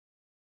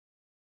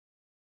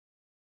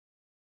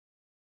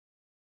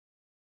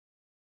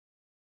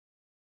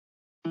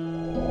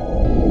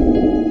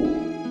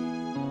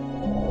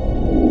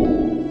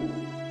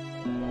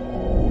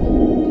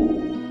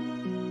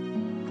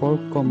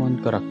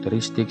common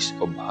characteristics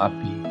of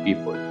happy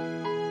people.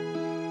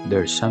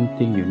 There's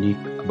something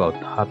unique about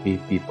happy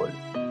people.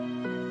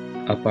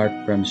 Apart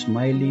from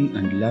smiling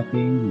and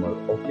laughing more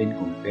often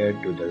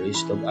compared to the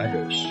rest of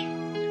others,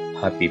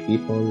 happy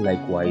people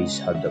likewise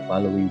have the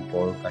following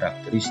four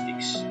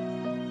characteristics.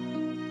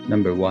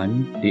 Number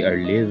one, they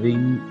are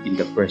living in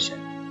the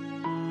present.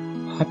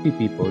 Happy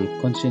people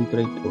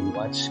concentrate on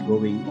what's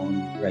going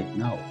on right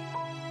now.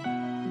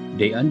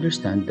 They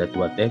understand that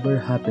whatever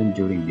happened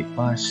during the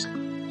past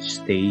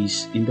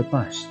stays in the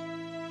past.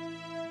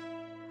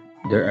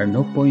 There are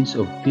no points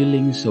of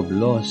feelings of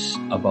loss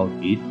about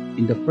it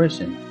in the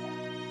present.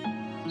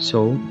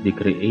 So they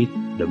create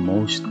the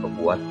most of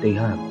what they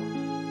have.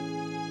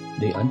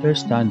 They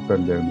understand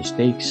from their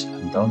mistakes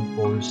and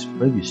downfalls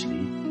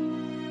previously,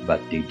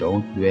 but they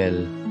don't dwell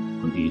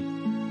on it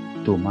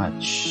too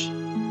much,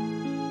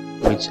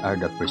 which are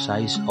the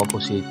precise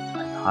opposite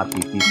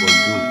unhappy people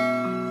do.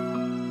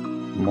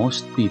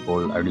 Most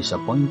people are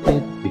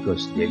disappointed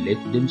because they let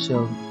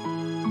themselves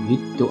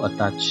get too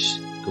attached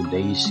to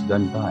days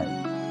gone by.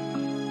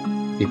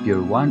 If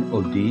you're one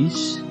of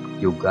these,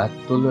 you got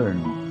to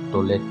learn to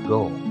let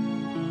go.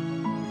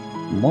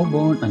 Move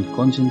on and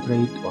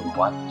concentrate on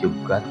what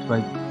you've got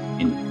right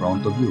in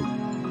front of you.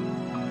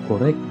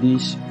 Correct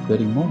this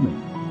very moment.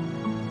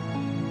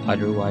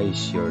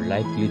 Otherwise, you're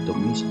likely to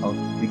miss out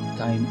big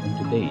time on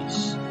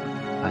today's,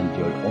 and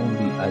you'll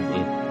only add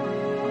it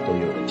to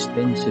your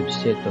extensive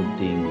set of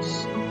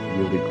things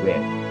you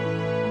regret.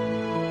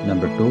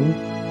 Number two,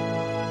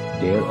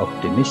 they're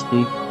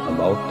optimistic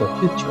about the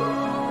future.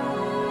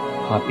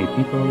 Happy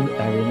people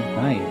aren't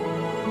naive.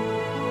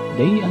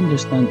 They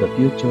understand the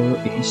future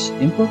is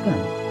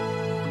important.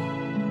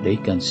 They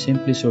can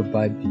simply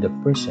survive in the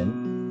present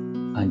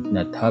and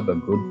not have a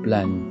good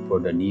plan for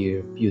the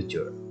near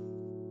future.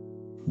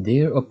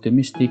 They're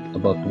optimistic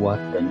about what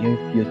the near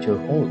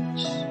future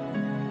holds.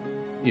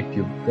 If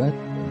you've got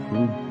a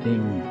good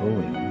thing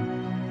going,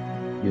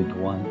 you'd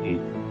want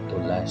it to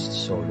last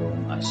so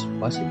long as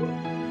possible.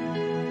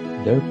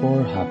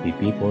 Therefore, happy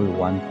people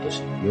want to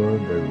secure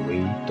their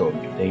way to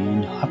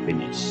obtain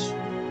happiness.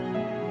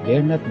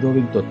 They're not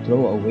going to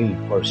throw away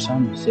for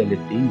some silly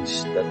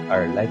things that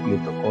are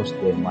likely to cost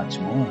them much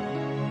more.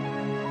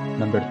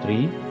 Number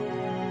three,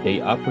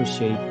 they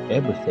appreciate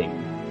everything.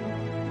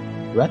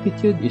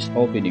 Gratitude is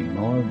often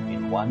ignored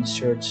in one's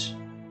search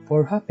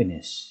for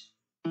happiness.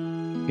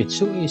 It's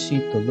so easy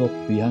to look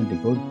beyond the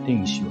good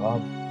things you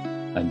have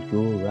and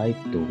go right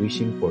to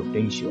wishing for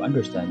things you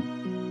understand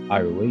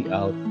are way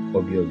out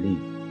of your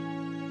league.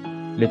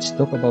 Let's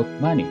talk about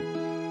money.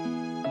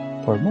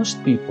 For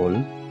most people,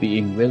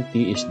 being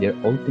wealthy is their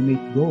ultimate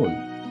goal.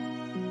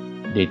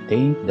 They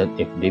think that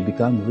if they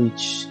become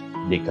rich,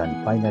 they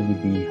can finally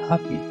be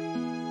happy.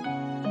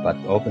 But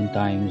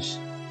oftentimes,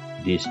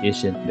 this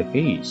isn't the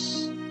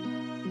case.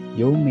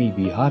 You may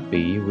be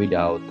happy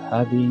without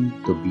having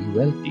to be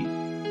wealthy.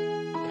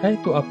 Try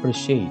to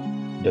appreciate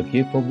the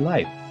gift of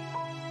life,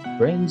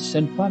 friends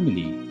and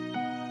family,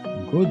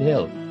 good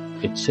health,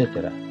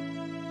 etc.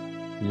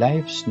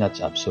 Life's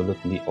not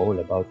absolutely all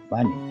about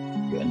money,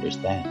 you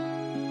understand.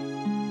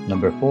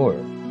 Number four,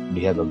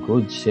 they have a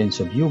good sense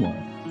of humor.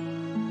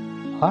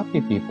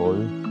 Happy people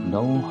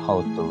know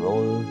how to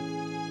roll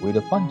with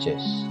the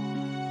punches.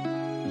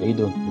 They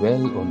don't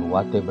dwell on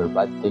whatever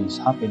bad things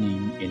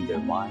happening in their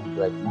mind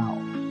right now.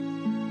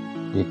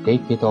 They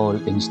take it all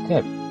in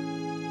step.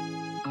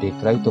 They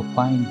try to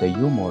find the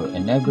humor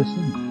in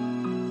everything.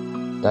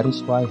 That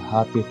is why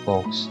happy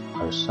folks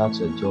are such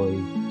a joy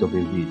to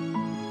be with.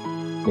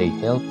 They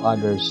help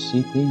others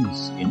see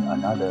things in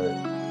another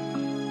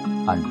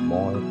and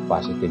more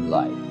positive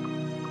light.